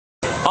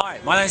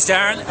Hi, my name's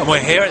Darren and we're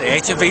here at the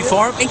HMV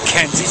Forum in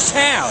Kentish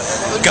Town.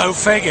 Go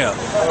figure.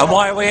 And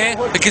why are we here?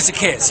 Because of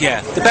Kiss,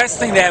 yeah. The best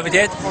thing they ever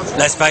did,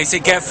 let's face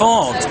it, get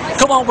formed.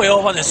 Come on, we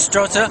all want to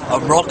strutter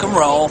and rock and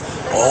roll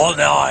all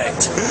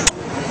night.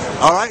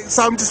 Alright,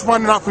 so I'm just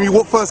finding out from you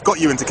what first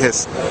got you into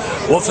Kiss.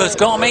 What first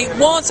got me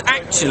was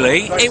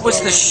actually, it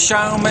was the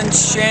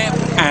showmanship,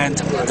 and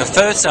the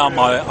first album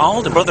my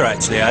older brother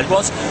actually had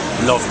was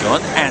Love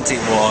Gun, and it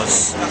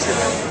was,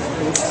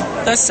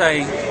 let's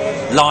say,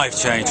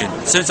 life-changing.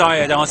 Since I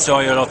had I Saw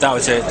Your Love, that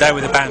was it. They were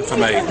the band for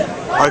me.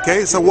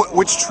 Okay, so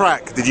which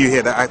track did you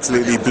hear that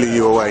absolutely blew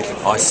you away?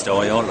 I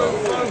Stole Your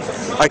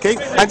Love. Okay,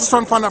 and just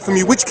trying to find out from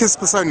you, which Kiss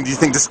persona do you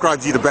think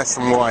describes you the best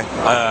and why?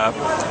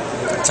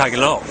 Take a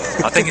look.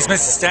 I think it's Mr.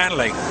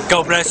 Stanley.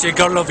 God bless you,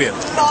 God love you.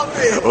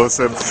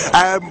 Awesome.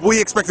 What are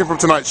you expecting from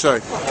tonight's show?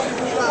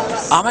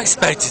 I'm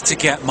expected to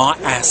get my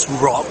ass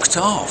rocked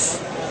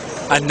off.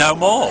 And no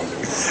more.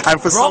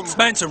 And for Rock's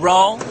meant to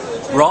roll.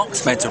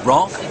 Rock's meant to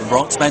rock,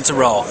 rock's meant to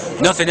roll.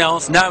 Nothing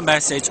else, no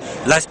message,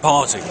 let's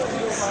party.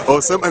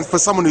 Awesome. And for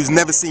someone who's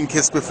never seen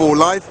Kiss before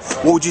live,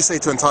 what would you say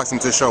to entice them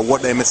to the show,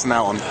 what they're missing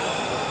out on?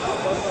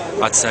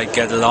 I'd say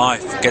get a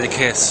life, get a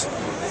Kiss.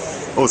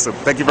 Awesome.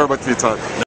 Thank you very much for your time.